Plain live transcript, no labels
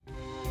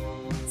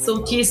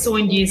So TSO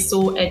and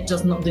DSO are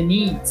just not the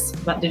needs,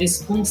 but the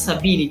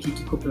responsibility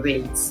to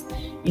cooperate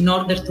in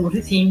order to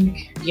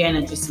rethink the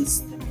energy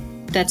system.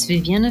 That's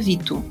Viviana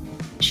Vito.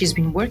 She's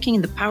been working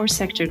in the power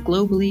sector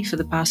globally for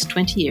the past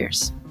 20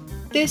 years.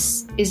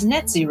 This is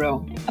Net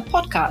Zero, a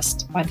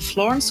podcast by the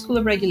Florence School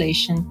of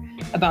Regulation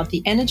about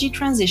the energy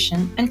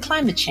transition and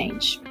climate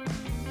change.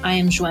 I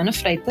am Joana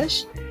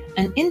Freitas,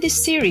 and in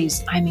this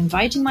series, I'm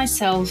inviting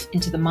myself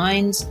into the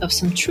minds of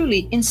some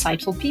truly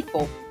insightful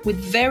people with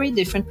very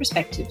different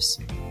perspectives.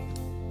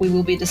 We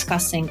will be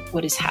discussing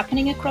what is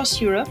happening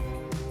across Europe,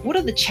 what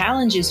are the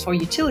challenges for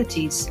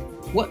utilities,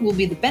 what will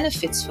be the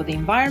benefits for the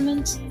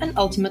environment, and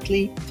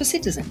ultimately for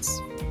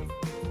citizens.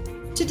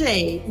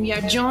 Today, we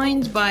are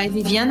joined by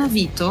Viviana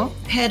Vito,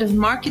 Head of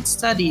Market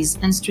Studies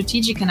and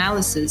Strategic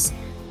Analysis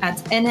at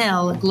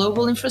Enel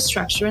Global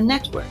Infrastructure and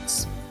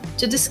Networks,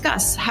 to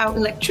discuss how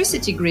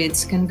electricity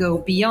grids can go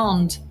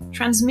beyond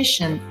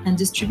transmission and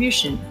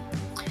distribution.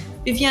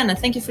 Viviana,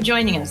 thank you for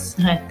joining us.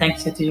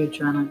 Thank you to you,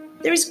 Joanna.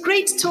 There is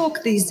great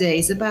talk these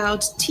days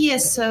about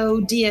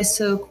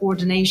TSO-DSO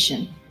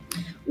coordination.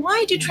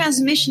 Why do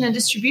transmission and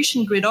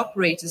distribution grid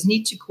operators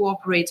need to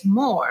cooperate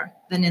more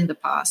than in the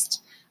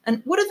past?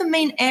 And what are the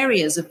main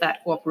areas of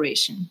that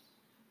cooperation?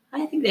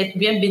 I think that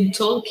we have been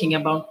talking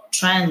about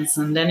trends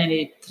and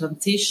energy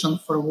transition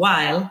for a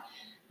while,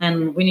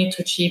 and we need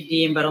to achieve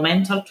the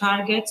environmental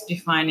targets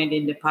defined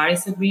in the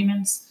Paris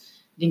agreements,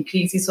 the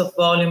increases of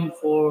volume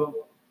for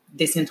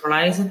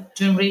decentralized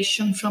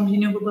generation from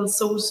renewable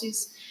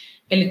sources,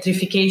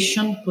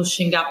 electrification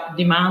pushing up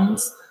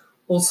demands,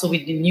 also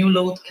with the new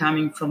load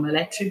coming from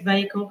electric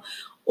vehicle.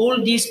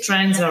 All these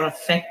trends are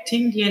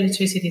affecting the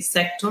electricity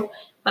sector,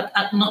 but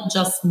are not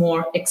just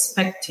more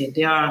expected,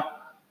 they are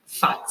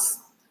facts.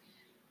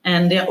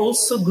 And they are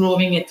also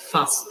growing at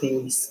fast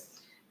pace.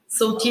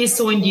 So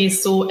TSO and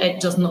DSO are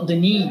just not the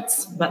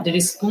needs, but the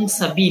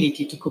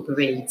responsibility to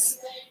cooperate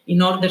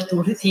in order to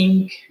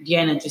rethink the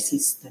energy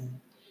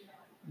system.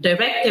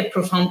 Direct and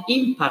profound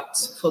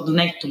impacts for the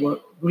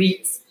network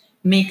grids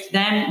make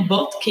them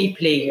both key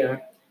players,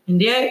 and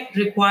they are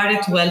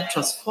required to help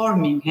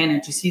transforming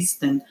energy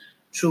system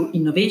through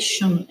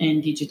innovation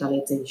and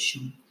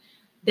digitalization.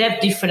 They have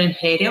different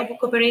areas of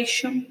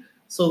cooperation,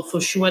 so for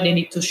sure they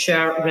need to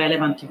share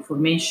relevant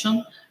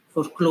information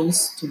for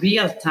close to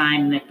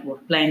real-time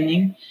network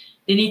planning.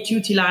 They need to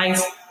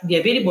utilize the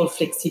available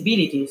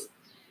flexibilities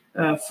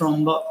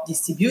from both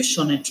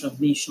distribution and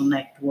transmission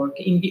network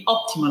in the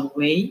optimal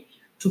way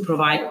to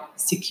provide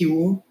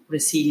secure,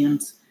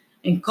 resilient,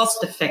 and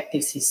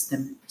cost-effective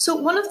system. So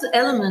one of the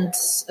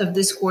elements of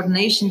this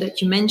coordination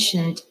that you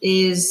mentioned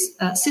is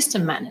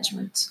system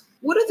management.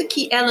 What are the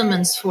key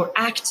elements for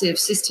active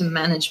system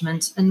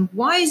management, and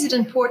why is it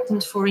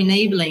important for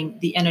enabling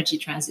the energy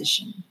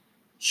transition?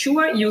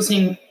 Sure,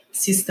 using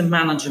system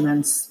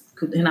management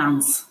could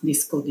enhance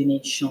this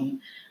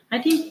coordination.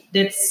 I think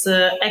that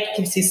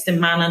active system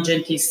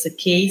management is a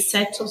key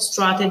set of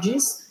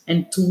strategies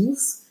and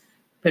tools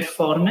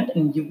performed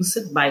and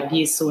used by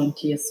DSO and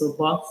TSO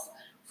both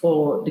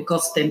for the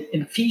cost and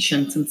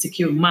efficient and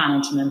secure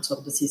management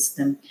of the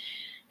system.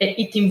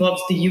 It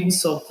involves the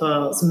use of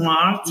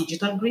smart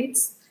digital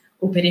grids,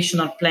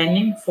 operational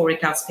planning,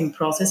 forecasting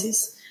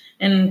processes,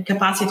 and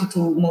capacity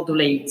to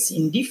modulate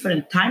in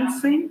different time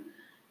frames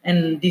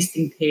and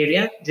distinct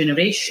area,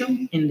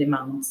 generation and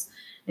demands.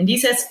 And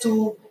this has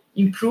to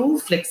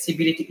improve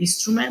flexibility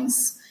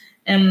instruments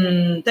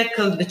and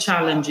tackle the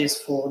challenges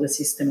for the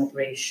system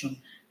operation.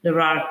 There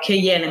are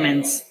key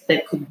elements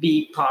that could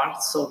be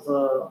parts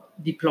of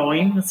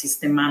deploying the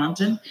system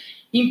management,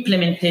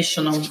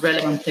 implementation of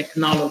relevant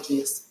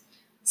technologies,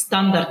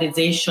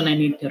 standardization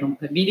and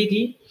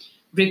interoperability,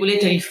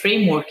 regulatory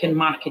framework and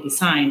market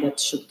design that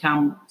should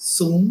come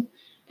soon,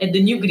 and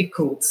the new grid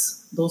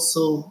codes,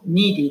 also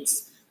needed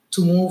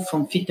to move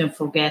from fit and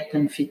forget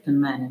and fit and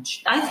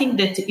manage. I think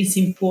that it's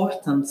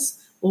important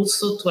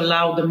also to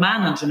allow the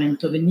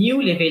management of a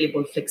newly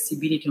available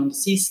flexibility on the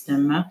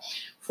system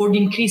for the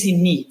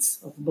increasing needs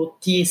of both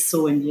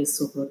TSO and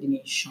DSO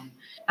coordination.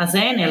 As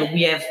Enel,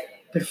 we have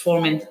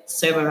performed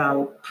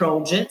several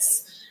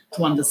projects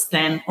to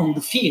understand on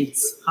the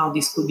fields how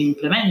this could be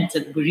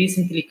implemented. We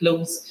recently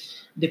closed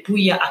the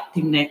Puglia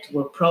Active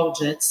Network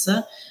projects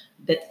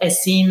that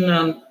has seen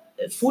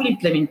full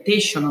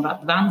implementation of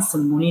advanced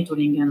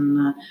monitoring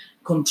and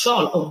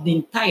control of the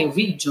entire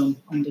region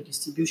on the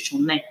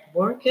distribution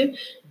network,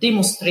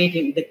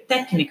 demonstrating the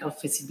technical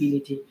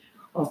feasibility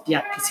of the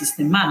active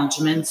system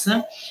management.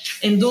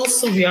 And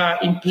also we are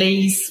in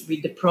place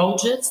with the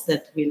projects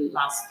that will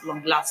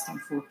long lasting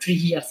for 3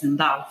 years and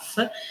a half.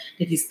 That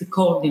is the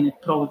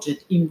coordinate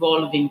project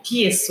involving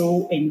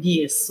TSO and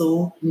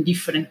DSO in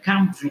different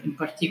countries, in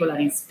particular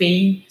in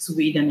Spain,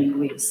 Sweden, and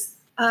Greece.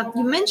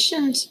 You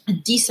mentioned a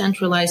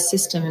decentralized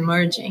system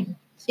emerging.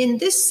 In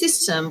this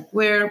system,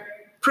 where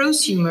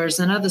prosumers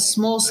and other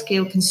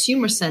small-scale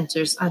consumer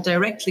centers are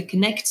directly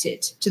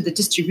connected to the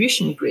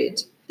distribution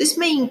grid, this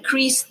may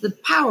increase the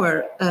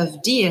power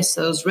of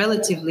DSOs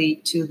relatively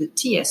to the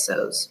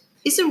TSOs.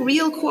 Is a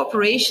real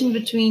cooperation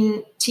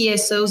between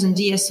TSOs and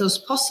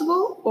DSOs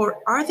possible, or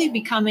are they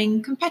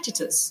becoming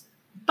competitors?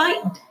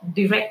 By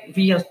direct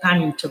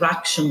real-time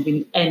interaction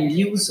with end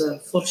user,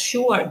 for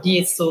sure,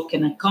 DSO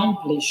can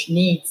accomplish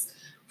needs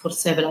for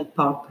several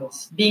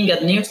purposes, being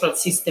a neutral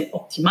system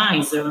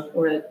optimizer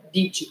or a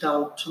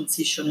digital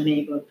transition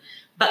enabler.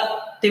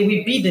 But there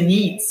will be the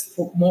needs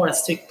for more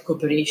strict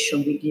cooperation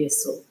with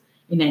DSO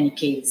in any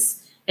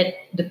case. At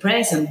the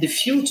present, the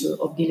future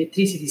of the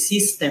electricity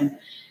system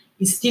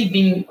is still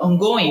being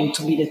ongoing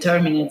to be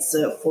determined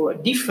for a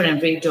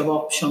different range of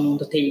options on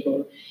the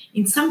table.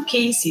 In some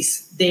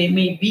cases, there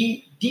may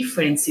be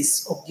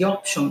differences of the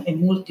option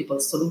and multiple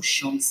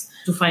solutions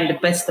to find the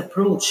best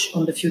approach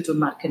on the future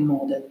market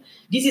model.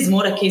 This is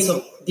more a case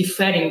of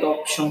differing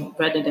option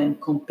rather than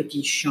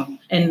competition.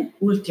 And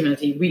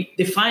ultimately,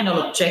 the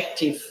final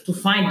objective to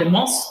find the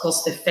most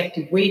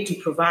cost-effective way to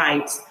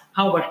provide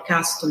our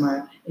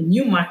customer, a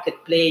new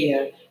market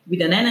player,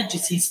 with an energy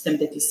system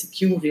that is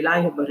secure,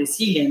 reliable,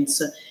 resilient,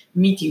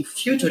 meeting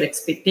future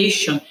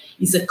expectation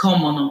is a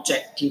common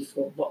objective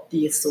for both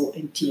DSO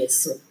and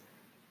TSO.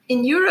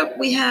 In Europe,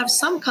 we have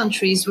some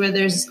countries where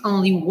there's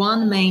only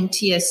one main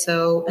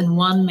TSO and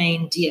one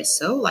main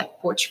DSO, like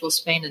Portugal,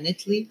 Spain, and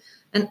Italy,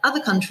 and other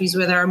countries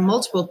where there are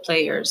multiple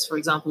players, for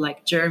example,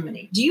 like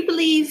Germany. Do you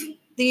believe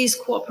these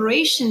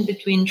cooperation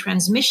between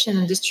transmission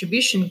and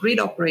distribution grid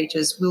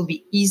operators will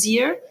be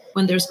easier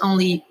when there's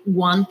only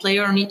one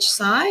player on each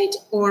side,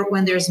 or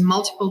when there's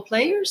multiple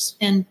players?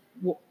 And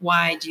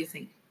why do you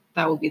think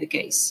that will be the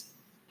case?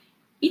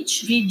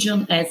 Each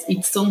region has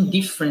its own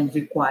different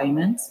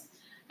requirements,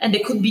 and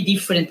there could be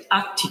different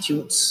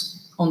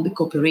attitudes on the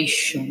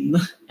cooperation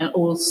and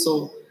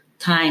also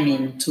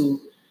timing to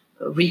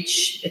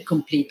reach a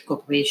complete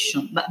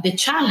cooperation. But the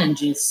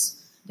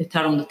challenges that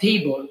are on the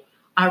table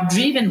are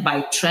driven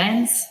by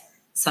trends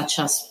such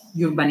as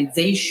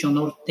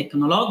urbanization or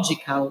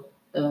technological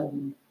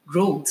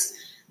growth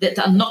that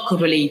are not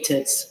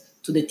correlated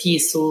to the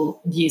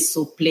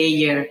TSO-DSO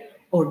player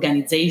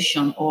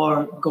organization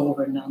or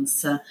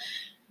governance.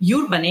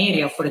 Urban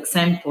area, for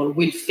example,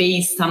 will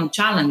face some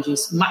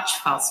challenges much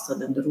faster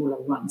than the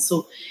rural one.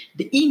 So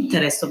the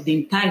interest of the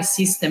entire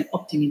system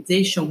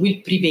optimization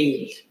will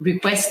prevail,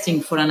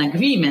 requesting for an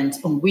agreement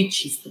on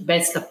which is the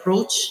best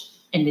approach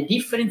and the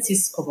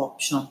differences of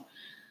option.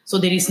 So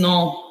there is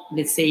no,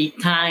 let's say,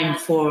 time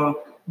for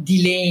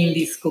delaying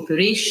this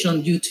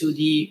cooperation due to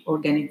the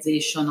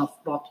organization of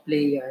both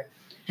players.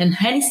 And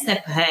any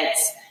step ahead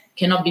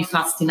cannot be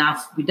fast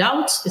enough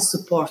without a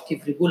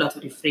supportive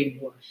regulatory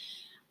framework.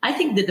 I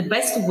think that the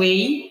best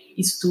way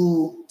is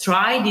to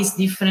try these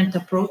different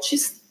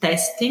approaches,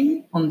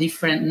 testing on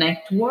different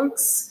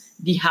networks,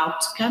 the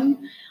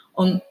outcome,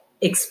 on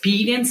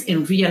experience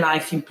and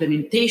real-life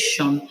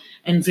implementation,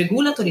 and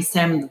regulatory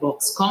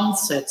sandbox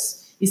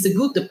concepts is a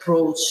good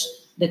approach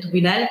that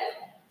will help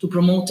to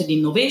promote the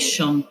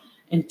innovation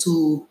and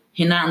to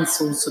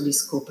enhance also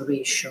this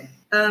cooperation.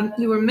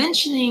 You were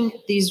mentioning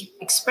these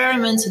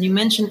experiments, and you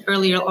mentioned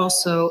earlier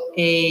also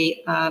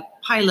a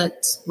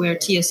pilot where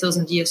TSOs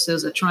and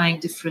DSOs are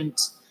trying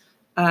different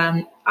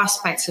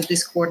aspects of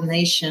this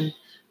coordination,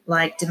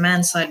 like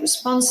demand-side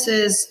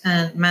responses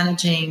and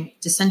managing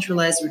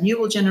decentralized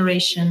renewable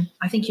generation.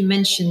 I think you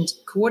mentioned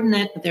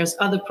Coordinate, but there's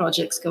other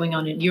projects going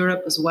on in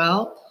Europe as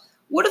well.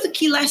 What are the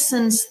key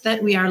lessons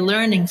that we are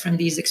learning from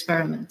these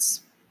experiments?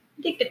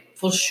 I think that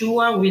for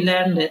sure we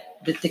learned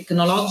that the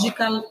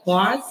technological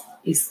part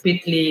is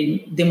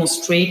quickly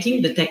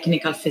demonstrating the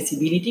technical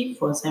feasibility,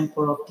 for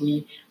example, of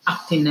the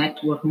active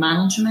network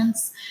management.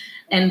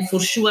 And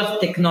for sure,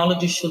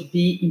 technology should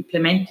be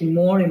implementing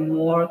more and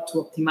more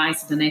to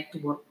optimize the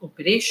network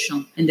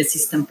operation and the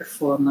system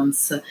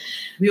performance.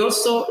 We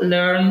also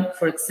learn,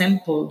 for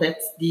example, that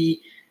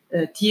the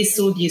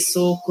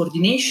TSO-DSO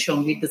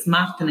coordination with the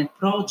SmartNet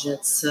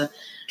projects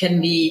can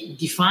be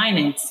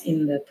defined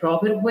in the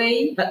proper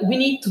way, but we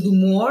need to do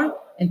more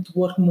and to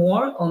work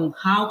more on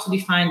how to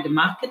define the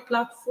market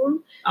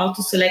platform, how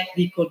to select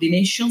the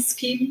coordination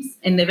schemes,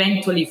 and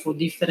eventually for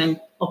different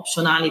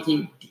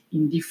optionality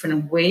in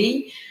different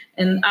way,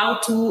 and how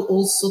to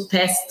also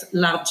test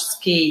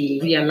large-scale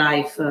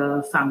real-life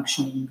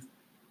functioning.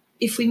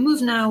 If we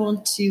move now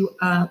on to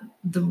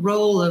the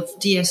role of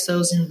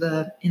DSOs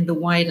in the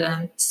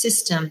wider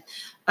system,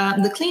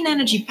 the Clean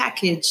Energy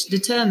Package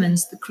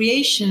determines the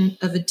creation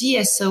of a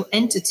DSO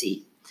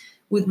entity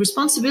with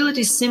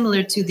responsibilities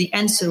similar to the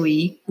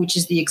ENTSO-E, which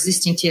is the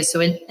existing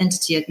TSO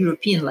entity at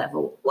European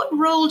level. What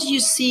role do you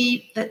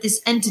see that this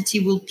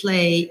entity will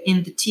play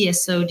in the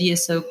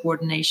TSO-DSO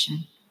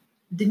coordination?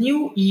 The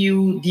new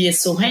EU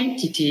DSO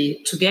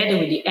entity, together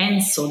with the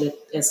ENTSO, that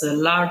has a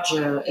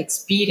larger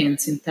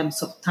experience in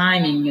terms of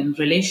timing and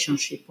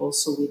relationship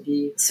also with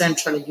the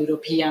Central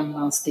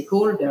European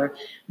stakeholder,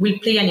 will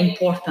play an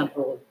important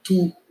role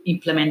to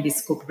implement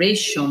this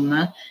cooperation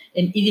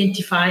and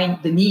identifying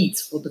the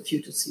needs for the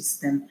future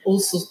system.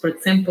 Also, for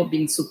example,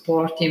 being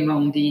supportive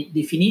on the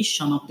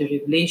definition of the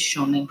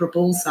regulation and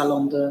proposal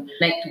on the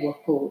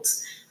network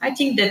codes. I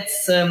think that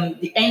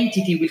the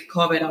entity will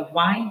cover a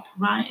wide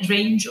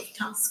range of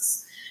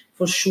tasks.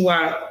 For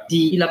sure,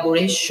 the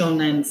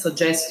elaboration and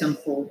suggestion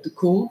for the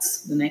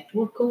codes, the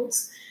network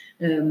codes,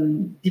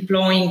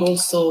 deploying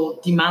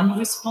also demand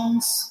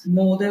response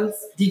models,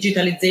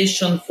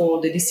 digitalization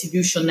for the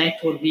distribution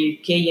network will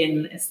key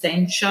and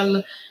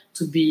essential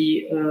to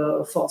be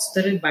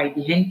fostered by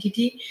the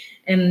entity,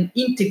 and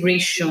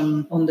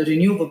integration on the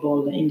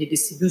renewable in the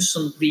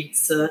distribution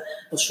grids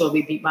for sure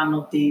will be one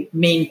of the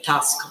main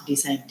tasks of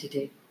this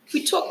entity.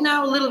 We talk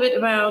now a little bit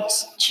about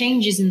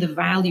changes in the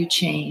value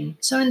chain.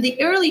 So in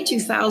the early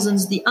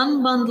 2000s, the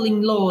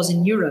unbundling laws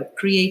in Europe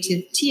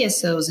created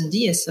TSOs and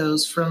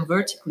DSOs from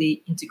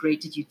vertically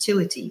integrated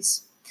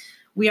utilities.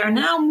 We are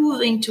now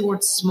moving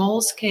towards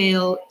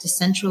small-scale,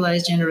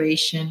 decentralized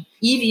generation,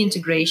 EV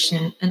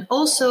integration, and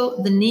also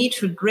the need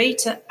for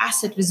greater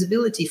asset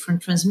visibility from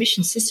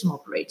transmission system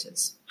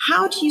operators.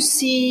 How do you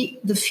see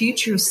the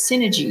future of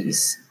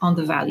synergies on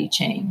the value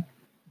chain?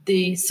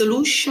 The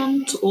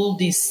solution to all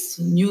this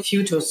new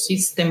future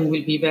system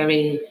will be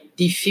very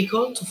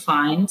difficult to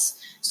find.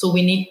 So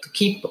we need to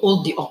keep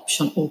all the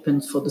options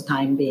open for the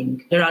time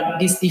being. There are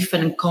these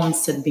different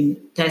concepts being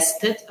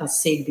tested.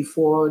 As said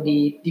before,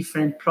 the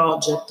different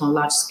projects on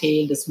large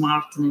scale, the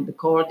SmartNet, the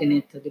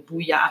Coordinate, the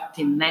Buoy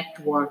Active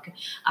Network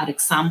are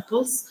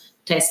examples,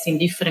 testing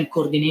different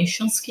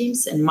coordination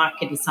schemes and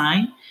market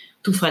design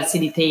to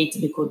facilitate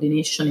the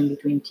coordination in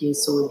between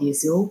TSO and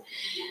DSO.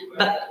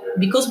 But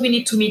because we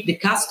need to meet the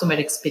customer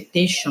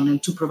expectation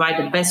and to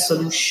provide the best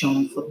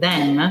solution for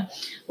them,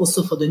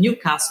 also for the new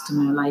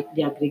customer, like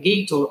the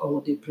aggregator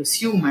or the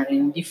prosumer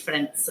and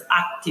different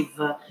active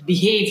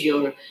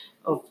behavior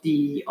of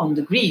on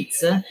the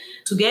grids,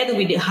 together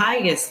with the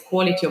highest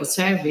quality of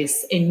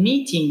service and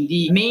meeting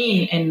the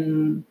main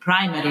and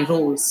primary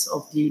roles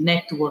of the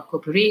network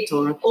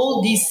operator,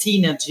 all this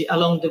synergy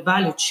along the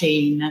value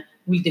chain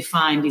will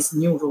define these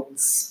new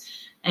roles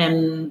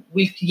and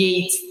will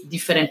create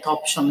different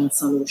options and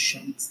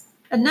solutions.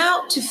 And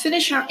now, to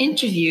finish our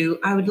interview,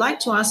 I would like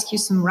to ask you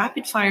some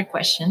rapid-fire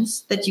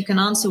questions that you can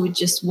answer with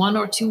just 1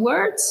 or 2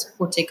 words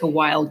or take a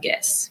wild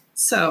guess.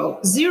 So,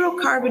 zero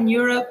carbon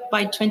Europe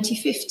by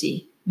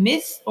 2050,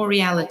 myth or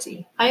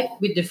reality? I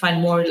would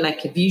define more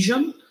like a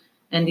vision,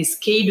 and is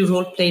key the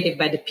role played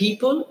by the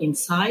people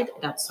inside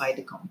and outside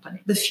the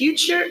company. The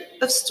future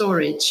of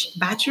storage,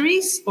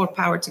 batteries or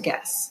power to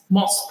gas?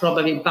 Most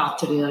probably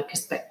batteries are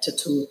expected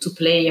to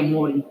play a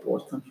more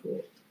important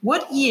role.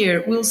 What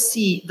year will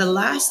see the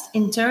last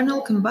internal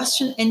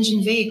combustion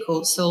engine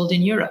vehicle sold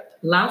in Europe?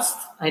 Last,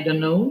 I don't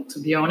know, to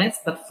be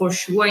honest, but for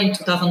sure in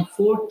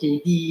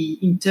 2040, the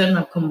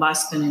internal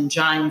combustion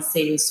engine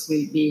sales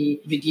will be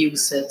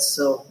reduced,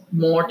 so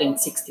more than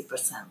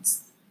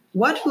 60%.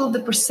 What will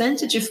the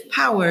percentage of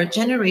power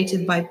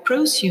generated by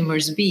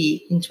prosumers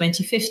be in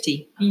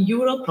 2050? In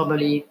Europe,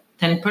 probably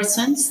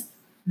 10%.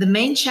 The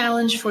main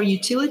challenge for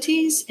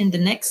utilities in the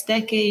next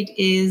decade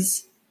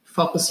is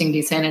focusing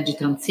this energy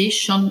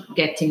transition,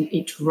 getting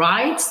it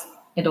right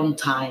and on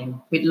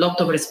time, with a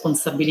lot of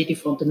responsibility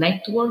for the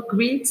network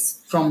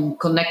grids, from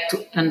connect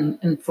to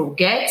and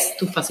forget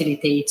to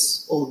facilitate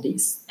all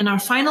this. And our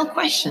final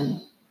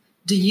question.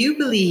 Do you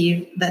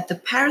believe that the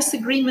Paris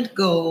Agreement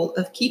goal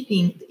of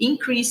keeping the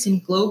increase in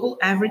global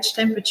average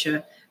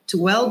temperature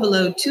to well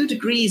below 2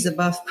 degrees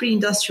above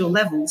pre-industrial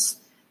levels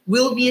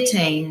will be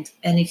attained?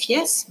 And if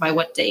yes, by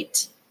what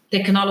date?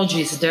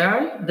 Technology is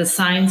there. The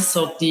signs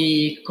of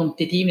the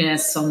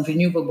competitiveness on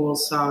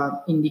renewables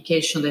are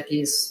indication that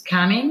is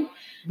coming.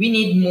 We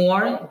need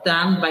more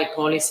done by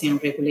policy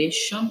and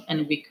regulation,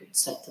 and we could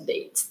set a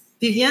date.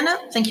 Viviana,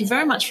 thank you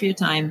very much for your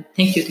time.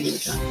 Thank you to you,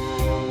 John.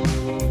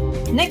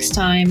 Next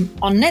time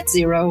on Net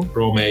Zero.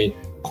 From a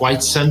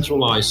quite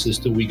centralized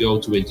system, we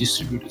go to a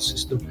distributed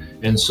system.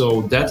 And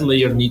so that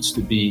layer needs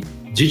to be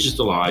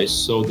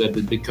digitalized so that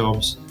it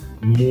becomes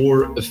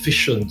more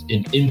efficient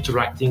in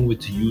interacting with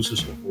the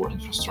users of our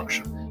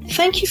infrastructure.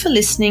 Thank you for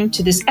listening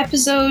to this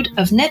episode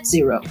of Net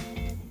Zero.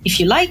 If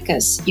you like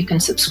us, you can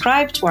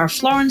subscribe to our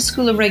Florence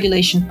School of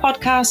Regulation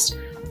podcast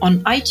on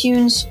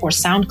iTunes or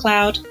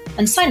SoundCloud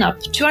and sign up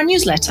to our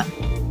newsletter.